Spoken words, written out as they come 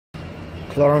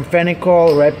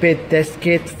Chloramphenicol rapid test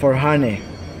kit for honey.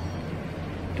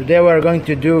 Today we are going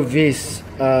to do this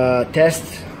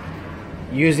test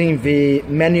using the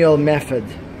manual method.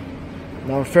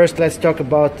 Now first let's talk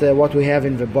about what we have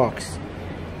in the box.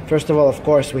 First of all, of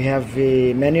course, we have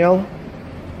the manual.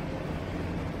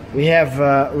 We have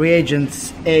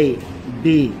reagents A,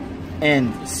 B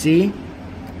and C,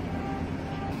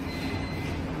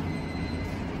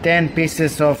 10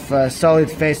 pieces of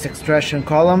solid phase extraction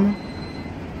column,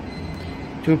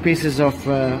 2 pieces of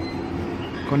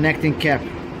connecting cap.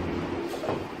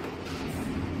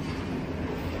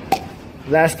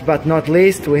 Last but not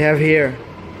least, we have here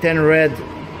 10 red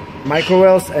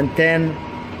microwells and 10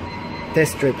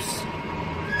 test strips.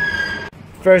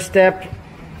 First step,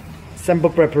 sample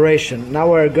preparation.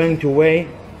 Now we are going to weigh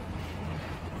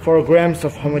 4 grams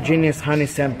of homogeneous honey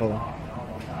sample.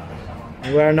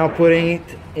 We are now putting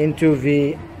it into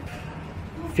the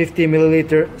 50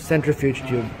 milliliter centrifuge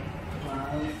tube.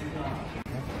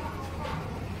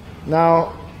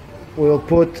 Now we will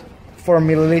put 4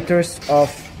 milliliters of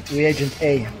reagent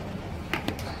A.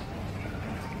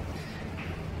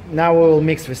 Now we will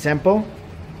mix the sample.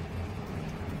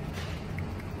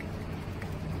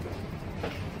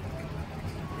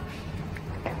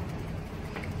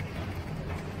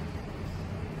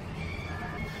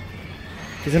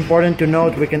 It is important to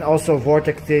note we can also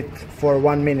vortex it for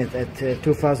 1 minute at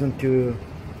 2000 to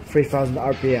 3000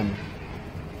 RPM.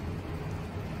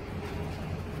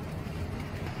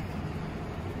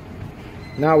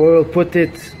 Now we will put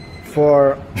it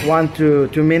for 1 to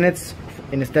 2 minutes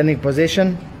in a standing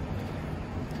position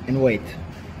and wait.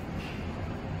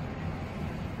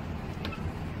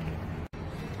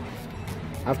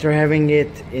 After having it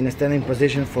in a standing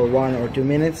position for 1 or 2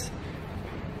 minutes,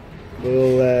 we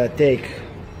will take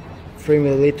 3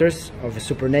 milliliters of a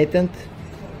supernatant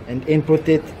and input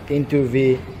it into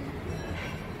the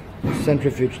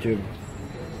centrifuge tube.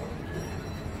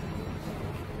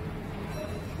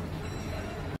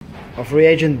 Of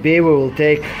reagent B, we will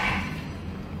take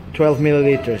 12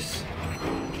 milliliters.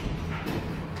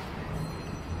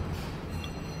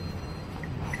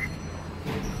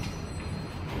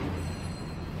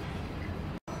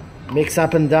 Mix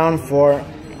up and down for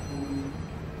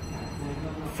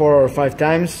 4 or 5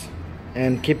 times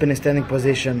and keep in a standing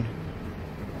position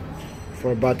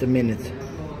for about a minute.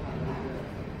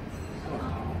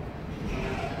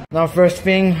 Now first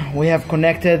thing, we have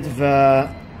connected the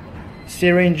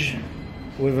syringe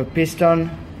with a piston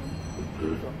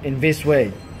in this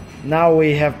way. Now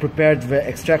we have prepared the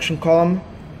extraction column.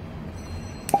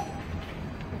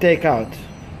 Take out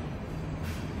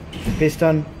the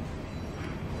piston,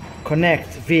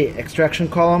 connect the extraction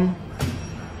column,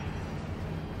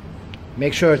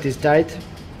 make sure it is tight,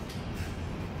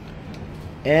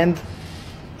 and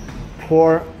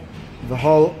pour the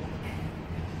whole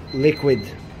liquid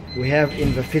we have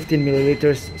in the 15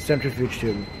 milliliters centrifuge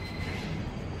tube.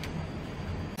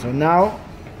 So now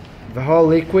the whole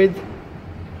liquid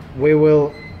we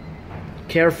will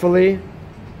carefully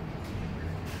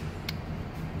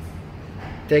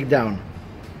take down,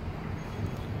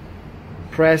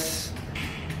 press,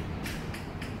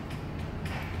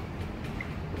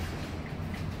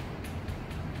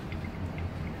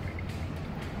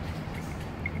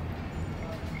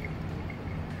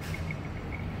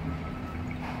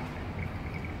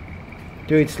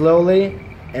 do it slowly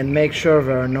and make sure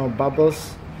there are no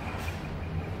bubbles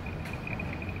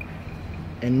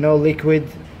and no liquid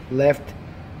left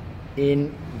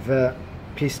in the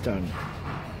piston.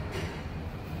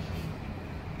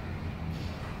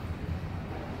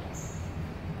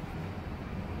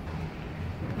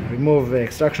 Remove the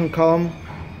extraction column,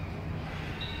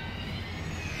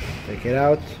 take it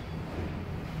out,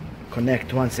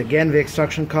 connect once again the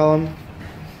extraction column,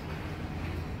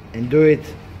 and do it.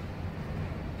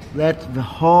 Let the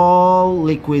whole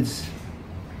liquids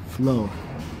flow.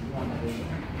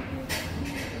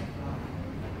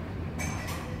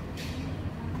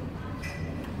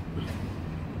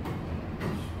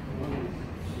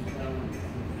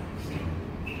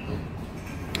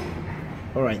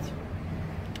 Alright,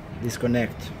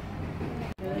 disconnect.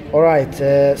 Alright,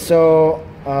 so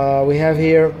we have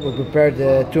here, we prepared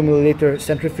the 2 milliliter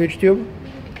centrifuge tube,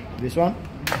 this one,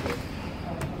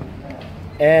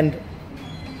 and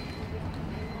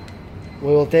we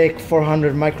will take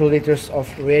 400 microliters of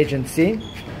reagent C.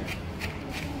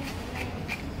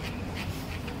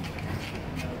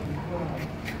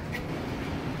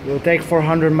 We'll take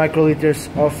 400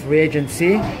 microliters of reagent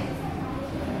C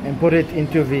and put it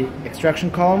into the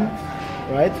extraction column,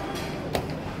 right?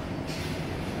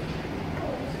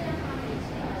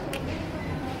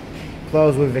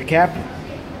 Close with the cap.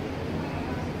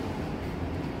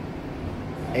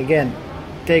 Again,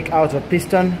 take out a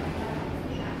piston.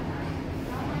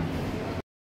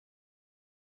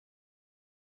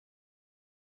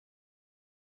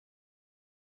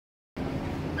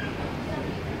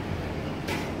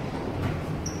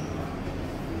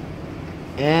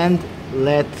 And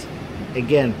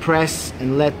again press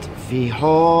and let the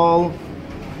whole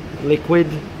liquid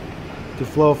to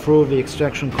flow through the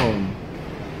extraction column.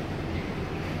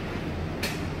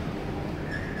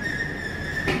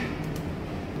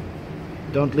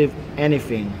 Don't leave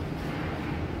anything.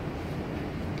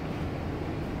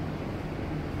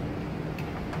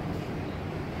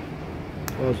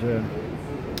 Close the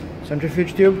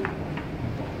centrifuge tube.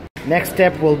 Next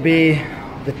step will be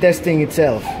the testing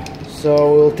itself.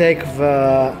 So we'll take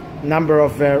the number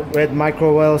of red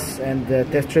micro wells and the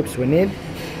test strips we need.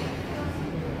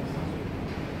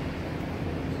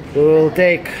 We will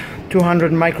take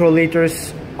 200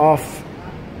 microliters of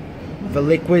the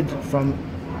liquid from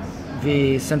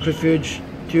the centrifuge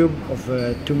tube, of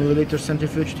a 2 milliliter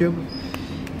centrifuge tube,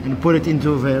 and put it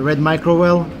into the red micro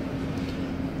well.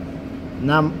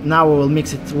 Now we will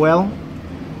mix it well.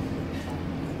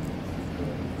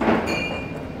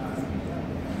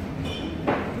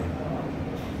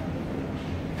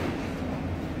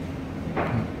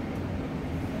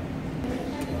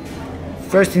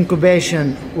 First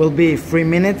incubation will be 3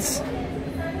 minutes.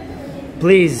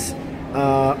 Please,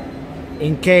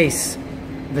 in case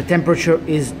the temperature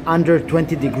is under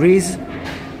 20 degrees,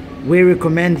 we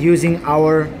recommend using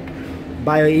our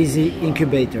Bioeasy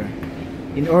incubator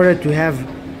in order to have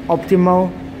optimal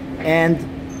and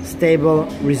stable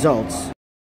results.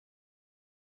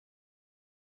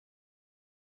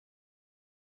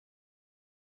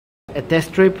 A test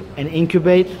strip and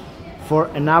incubate for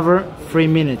another 3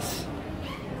 minutes.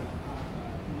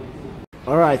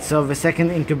 Alright, so the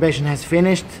second incubation has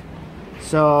finished.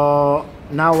 So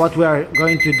now what we are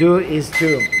going to do is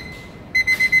to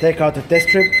take out a test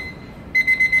strip,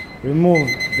 remove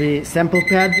the sample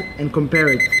pad and compare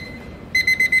it.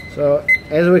 So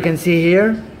as we can see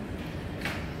here,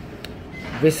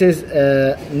 this is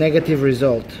a negative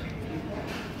result.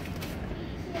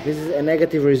 This is a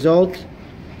negative result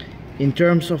in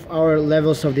terms of our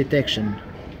levels of detection.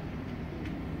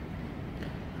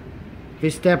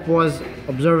 This step was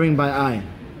observing by eye.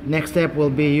 Next step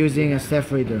will be using a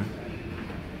ceph reader.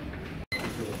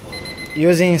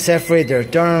 Using a ceph reader,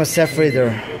 turn on a ceph reader,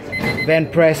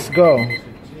 then press go.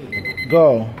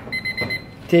 Go.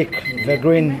 Tick the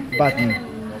green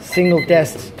button. Single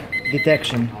test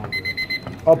detection.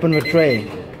 Open the tray.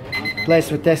 Place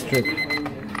the test strip.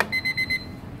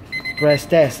 Press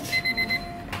test.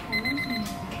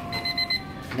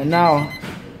 And now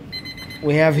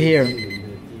we have here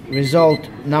result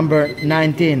number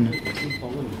 19.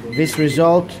 This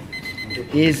result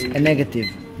is a negative.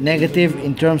 Negative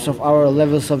in terms of our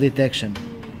levels of detection.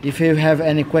 If you have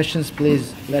any questions,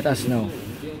 please let us know.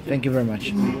 Thank you very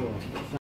much.